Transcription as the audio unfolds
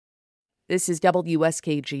This is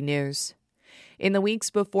WSKG News. In the weeks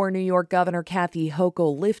before New York Governor Kathy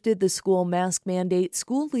Hochul lifted the school mask mandate,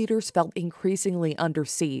 school leaders felt increasingly under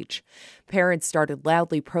siege. Parents started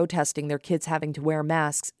loudly protesting their kids having to wear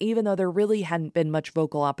masks, even though there really hadn't been much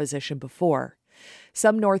vocal opposition before.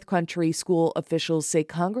 Some North Country school officials say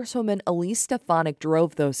Congresswoman Elise Stefanik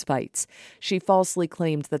drove those fights. She falsely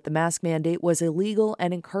claimed that the mask mandate was illegal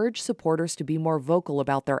and encouraged supporters to be more vocal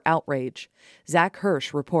about their outrage. Zach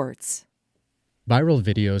Hirsch reports. Viral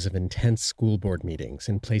videos of intense school board meetings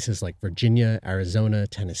in places like Virginia, Arizona,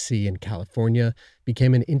 Tennessee, and California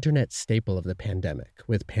became an internet staple of the pandemic,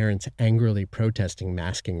 with parents angrily protesting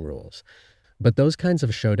masking rules. But those kinds of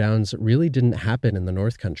showdowns really didn't happen in the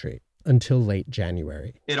North Country until late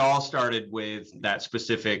January. It all started with that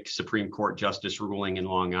specific Supreme Court justice ruling in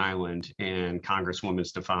Long Island and Congresswoman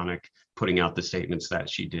Stefanik putting out the statements that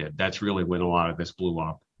she did. That's really when a lot of this blew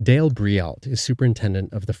up. Dale Brialt is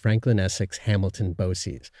superintendent of the Franklin Essex Hamilton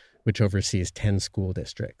BOCES, which oversees 10 school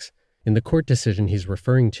districts. In the court decision he's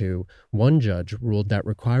referring to, one judge ruled that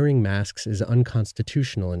requiring masks is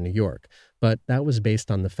unconstitutional in New York, but that was based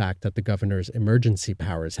on the fact that the governor's emergency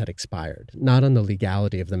powers had expired, not on the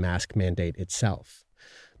legality of the mask mandate itself.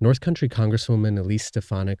 North Country Congresswoman Elise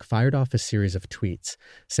Stefanik fired off a series of tweets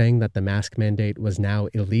saying that the mask mandate was now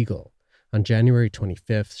illegal. On January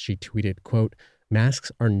 25th, she tweeted, quote,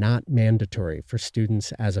 "Masks are not mandatory for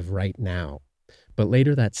students as of right now." But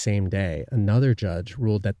later that same day, another judge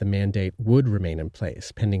ruled that the mandate would remain in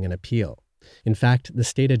place pending an appeal. In fact, the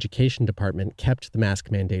state education department kept the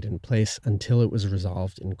mask mandate in place until it was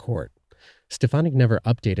resolved in court. Stefanik never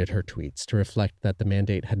updated her tweets to reflect that the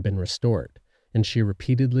mandate had been restored, and she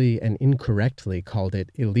repeatedly and incorrectly called it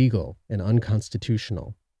illegal and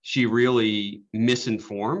unconstitutional. She really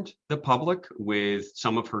misinformed the public with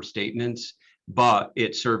some of her statements, but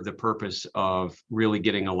it served the purpose of really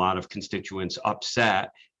getting a lot of constituents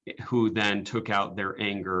upset who then took out their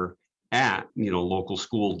anger at, local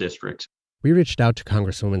school districts. We reached out to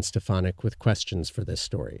Congresswoman Stefanik with questions for this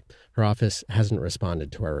story. Her office hasn't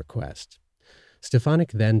responded to our request.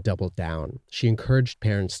 Stefanik then doubled down. She encouraged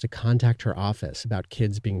parents to contact her office about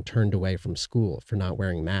kids being turned away from school for not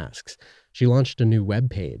wearing masks. She launched a new web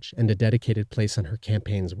page and a dedicated place on her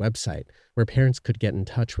campaign's website where parents could get in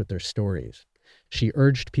touch with their stories. She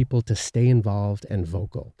urged people to stay involved and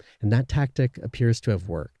vocal, and that tactic appears to have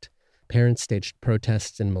worked. Parents staged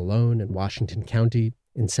protests in Malone and Washington County.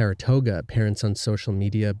 In Saratoga, parents on social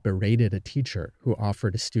media berated a teacher who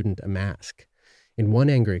offered a student a mask. In one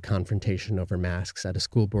angry confrontation over masks at a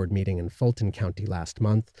school board meeting in Fulton County last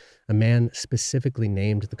month, a man specifically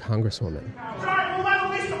named the Congresswoman.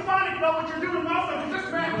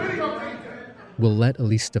 "We'll let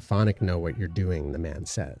Elise Stefanik know what you're doing," the man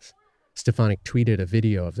says. Stefanik tweeted a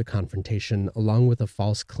video of the confrontation along with a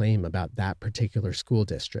false claim about that particular school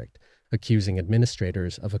district, accusing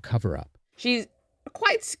administrators of a cover-up. She's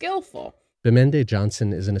quite skillful. Bemende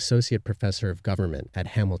Johnson is an associate professor of government at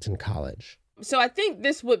Hamilton College. So I think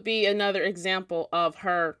this would be another example of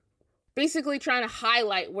her basically trying to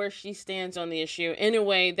highlight where she stands on the issue in a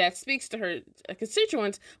way that speaks to her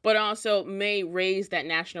constituents, but also may raise that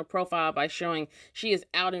national profile by showing she is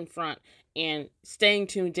out in front and staying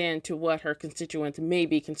tuned in to what her constituents may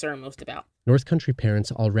be concerned most about. North Country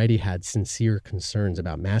parents already had sincere concerns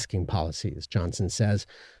about masking policies, Johnson says,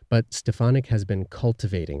 but Stefanik has been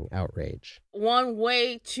cultivating outrage. One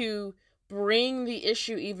way to bring the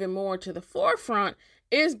issue even more to the forefront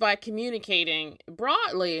is by communicating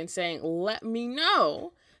broadly and saying, let me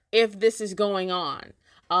know if this is going on.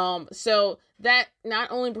 So that not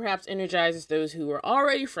only perhaps energizes those who are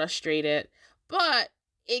already frustrated, but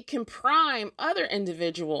it can prime other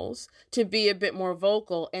individuals to be a bit more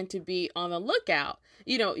vocal and to be on the lookout.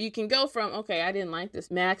 You can go from, okay, I didn't like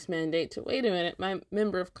this mask mandate to, wait a minute, my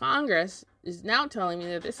member of Congress is now telling me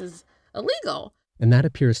that this is illegal. And that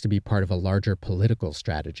appears to be part of a larger political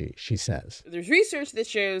strategy, she says. There's research that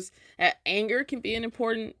shows that anger can be an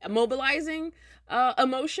important mobilizing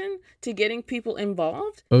emotion to getting people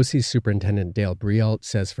involved. BOCES Superintendent Dale Brialt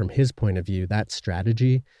says from his point of view, that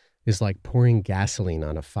strategy is like pouring gasoline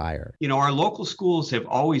on a fire. Our local schools have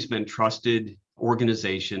always been trusted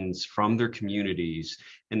organizations from their communities.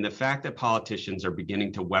 And the fact that politicians are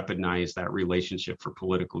beginning to weaponize that relationship for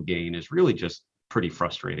political gain is really just pretty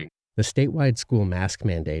frustrating. The statewide school mask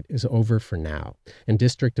mandate is over for now, and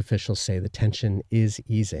district officials say the tension is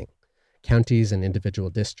easing. Counties and individual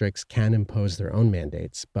districts can impose their own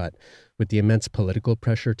mandates, but with the immense political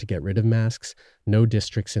pressure to get rid of masks, no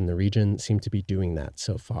districts in the region seem to be doing that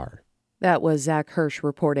so far. That was Zach Hirsch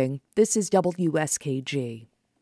reporting. This is WSKG.